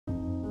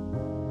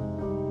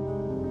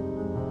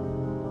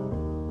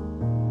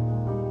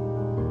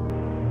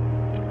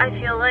I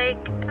feel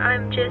like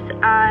I'm just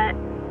at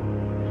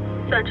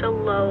such a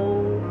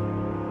low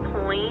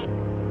point,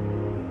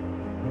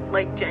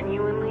 like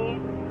genuinely.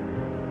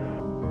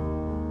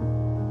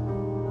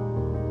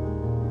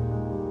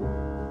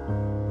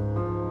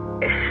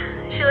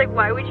 She's like,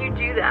 why would you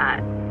do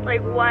that?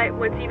 Like,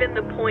 what's even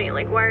the point?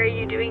 Like, why are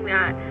you doing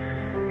that?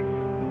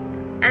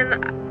 And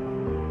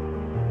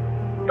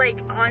like,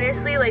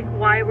 honestly, like,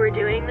 why we're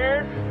doing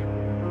this?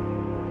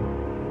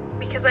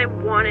 Because I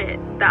want it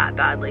that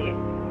badly.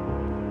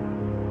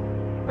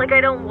 Like,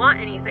 I don't want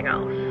anything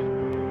else.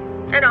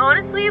 And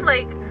honestly,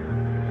 like,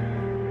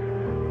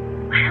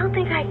 I don't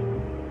think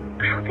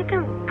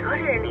I'm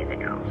good at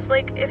anything else.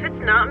 Like, if it's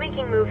not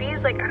making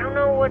movies, like, I don't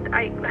know what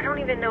I don't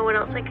even know what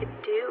else I could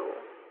do.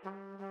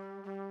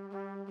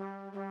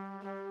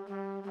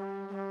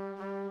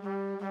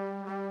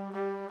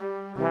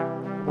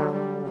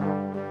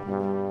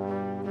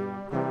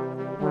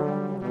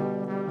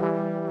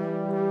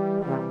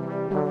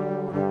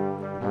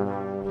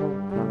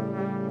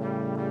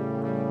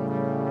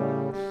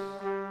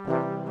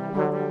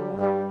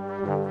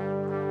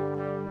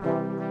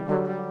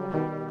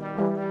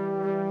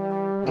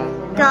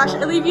 Gosh,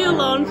 I leave you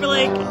alone for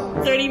like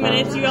 30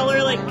 minutes. You all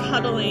are like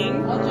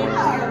cuddling.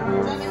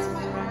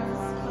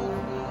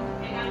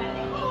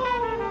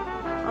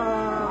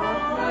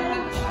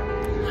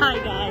 Hi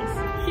guys.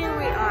 Here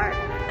we are,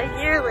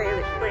 a year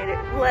later.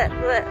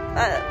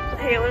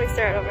 Hey, let me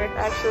start over,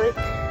 actually.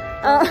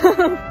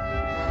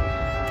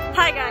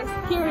 Hi guys,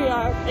 here we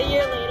are, a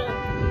year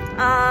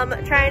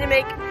later. Trying to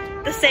make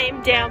the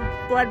same damn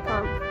blood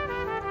pump.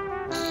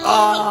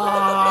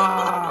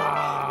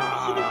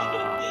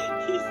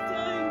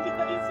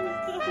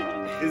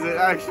 Is it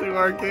actually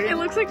working? It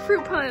looks like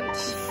fruit punch.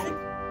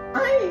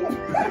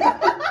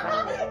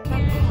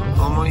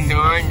 Oh my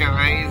god,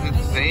 guys,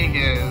 it's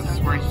Vegas.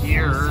 We're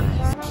here.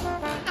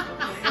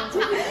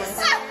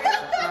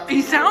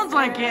 He sounds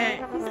like it.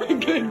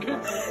 Good.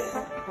 No,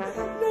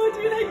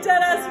 dude, I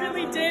deadass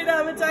really did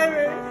have a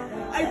timer.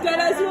 I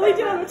deadass really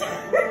did have a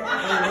timer.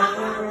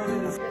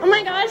 Oh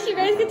my gosh, you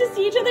guys get to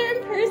see each other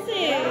in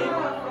person.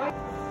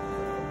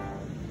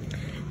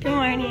 Good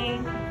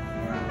morning.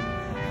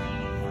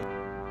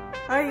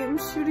 I am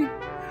shooting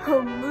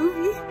a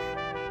movie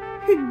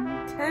in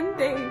 10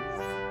 days.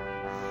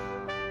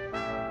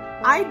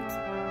 I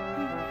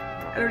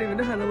don't even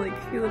know how to like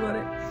feel about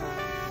it.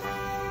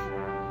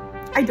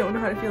 I don't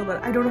know how to feel about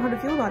it. I don't know how to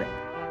feel about it.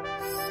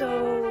 So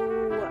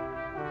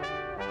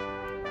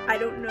I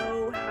don't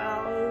know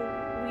how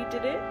we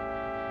did it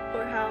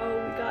or how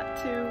we got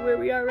to where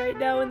we are right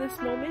now in this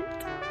moment.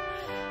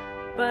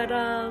 But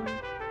I'm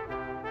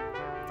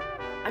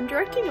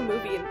directing a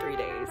movie in 3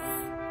 days.